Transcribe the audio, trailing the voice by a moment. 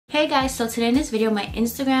Hey guys, so today in this video my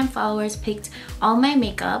Instagram followers picked all my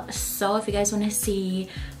makeup. So if you guys want to see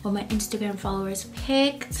what my Instagram followers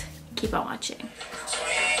picked, keep on watching.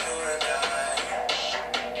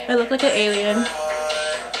 I look like an alien.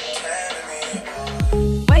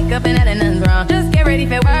 Wake up and nothing's wrong. Just get ready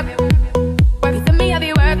for work. Work to me, I'll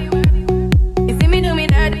be work. You see me do me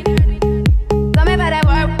dirty. Tell me about that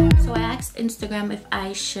work. So I asked Instagram if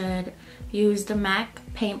I should use the MAC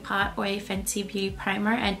paint pot or a Fenty beauty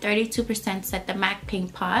primer, and 32% said the MAC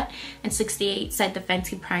paint pot and 68% said the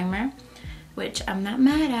Fenty primer, which I'm not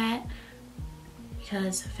mad at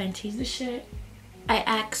because Fenty's the shit. I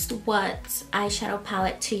asked what eyeshadow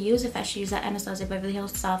palette to use, if I should use the Anastasia Beverly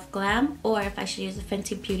Hills Soft Glam or if I should use the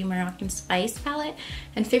Fenty Beauty Moroccan Spice palette,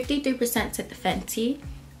 and 53% said the Fenty,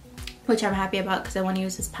 which I'm happy about because I want to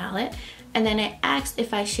use this palette. And then I asked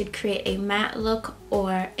if I should create a matte look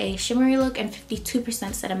or a shimmery look, and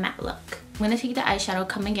 52% said a matte look. I'm going to take the eyeshadow,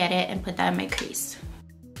 come and get it, and put that in my crease.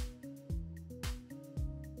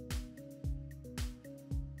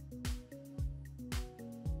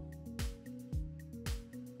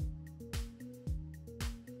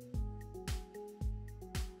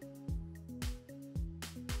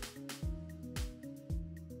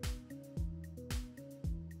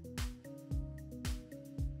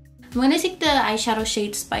 I'm going to take the eyeshadow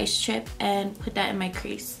shade Spice Trip and put that in my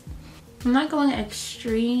crease. I'm not going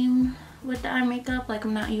extreme with the eye makeup, like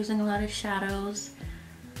I'm not using a lot of shadows.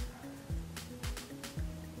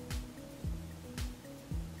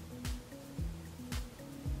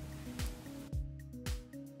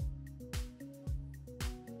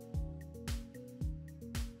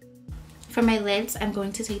 For my lids, I'm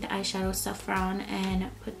going to take the eyeshadow Saffron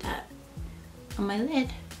and put that on my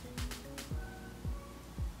lid.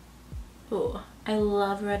 Oh, I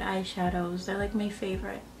love red eyeshadows. They're like my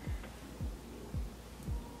favorite.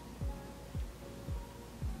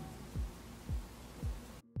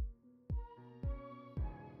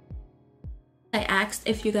 I asked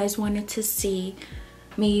if you guys wanted to see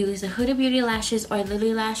me use the Huda Beauty lashes or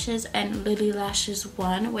Lilly lashes, and Lilly lashes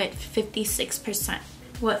won with 56%.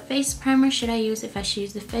 What face primer should I use, if I should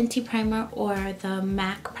use the Fenty primer or the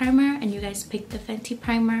MAC primer, and you guys picked the Fenty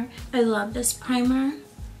primer. I love this primer.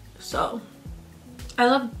 So I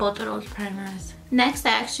love both of those primers. Next,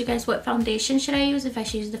 I asked you guys what foundation should I use, if I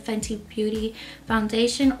should use the Fenty Beauty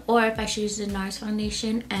foundation or if I should use the NARS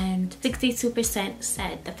foundation, and 62%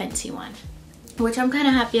 said the Fenty one, which I'm kind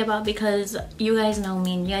of happy about because you guys know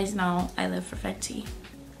me and you guys know I live for Fenty.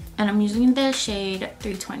 And I'm using the shade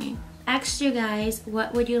 320. Asked you guys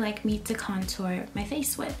what would you like me to contour my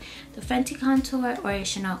face with, the Fenty contour or a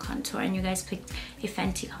Chanel contour, and you guys picked a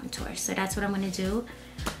Fenty contour, so that's what I'm gonna do.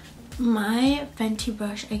 My Fenty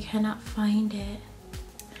brush, I cannot find it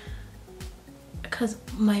because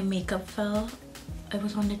my makeup fell. It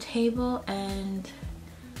was on the table and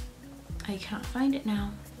I can't find it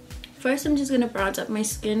now. First, I'm just gonna bronze up my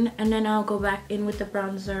skin and then I'll go back in with the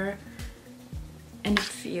bronzer in a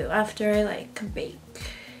few after I like bake.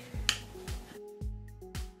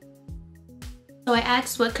 So I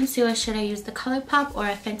asked what concealer should I use, the ColourPop or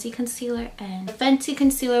a Fenty concealer, and the Fenty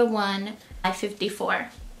concealer won by 54%.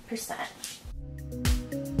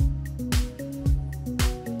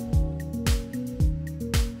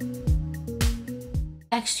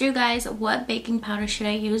 Asked you guys what baking powder should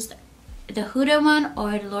I use, the Huda one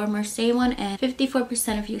or the Laura Mercier one, and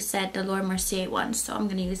 54% of you said the Laura Mercier one, so I'm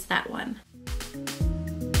gonna use that one.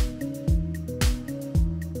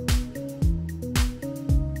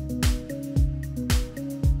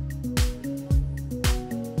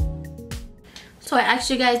 So I asked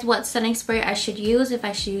you guys what setting spray I should use, if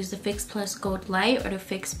I should use the Fix Plus Goldlite or the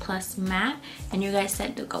Fix Plus Matte, and you guys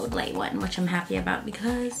said the Goldlite one, which I'm happy about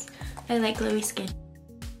because I like glowy skin.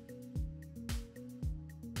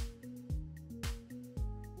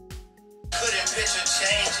 Couldn't picture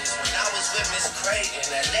changes when I was with Miss Creighton.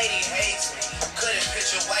 That lady hates me. Couldn't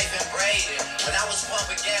picture wife and Braden when I was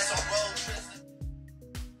pumping gas on road trips.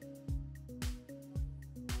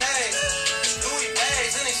 Hey, Louis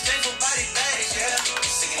bags in exchange for body bags, yeah.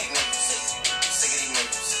 Sick of these niggas. Sick of these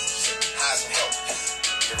niggas. Hire some help.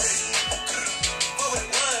 Get ready. What would it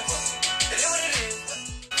was? It is what it is.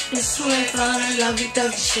 It's too late for all that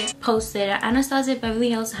lovey-dovey shit. Posted an Anastasia Beverly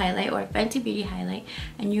Hills highlight or Fenty Beauty highlight,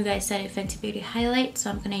 and you guys said a Fenty Beauty highlight, so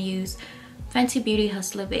I'm gonna use Fenty Beauty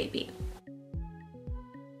Hustler Baby.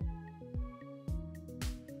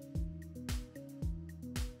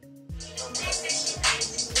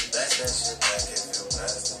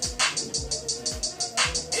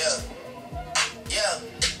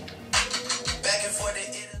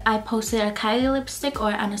 I posted a Kylie lipstick or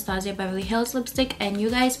Anastasia Beverly Hills lipstick, and you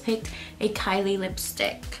guys picked a Kylie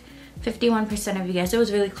lipstick. 51% of you guys. It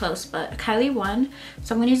was really close, but Kylie won.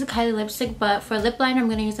 So I'm gonna use a Kylie lipstick, but for lip liner I'm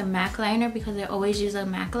gonna use a MAC liner because I always use a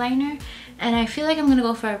MAC liner, and I feel like I'm gonna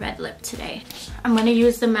go for a red lip today. I'm gonna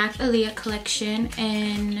use the MAC Aaliyah collection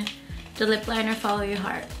in the lip liner Follow Your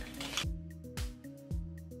Heart.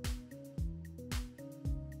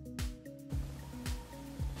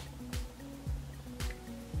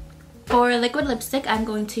 For liquid lipstick, I'm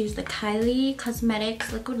going to use the Kylie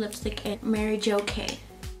Cosmetics liquid lipstick in Mary Jo K.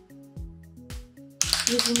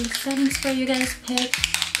 Using the setting spray you guys picked.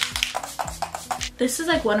 This is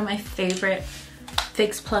like one of my favorite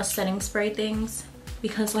Fix Plus setting spray things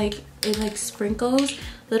because like it like sprinkles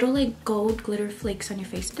little like gold glitter flakes on your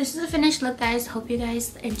face. This is a finished look, guys. Hope you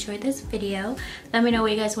guys enjoyed this video. Let me know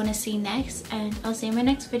what you guys want to see next, and I'll see you in my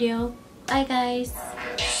next video. Bye, guys.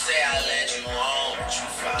 You say I let you on, but you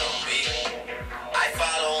follow me. I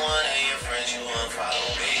follow one of your friends, you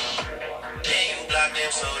unfollow me. Then you block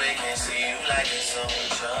them so they can't see you like it's someone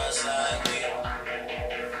just like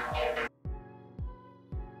me.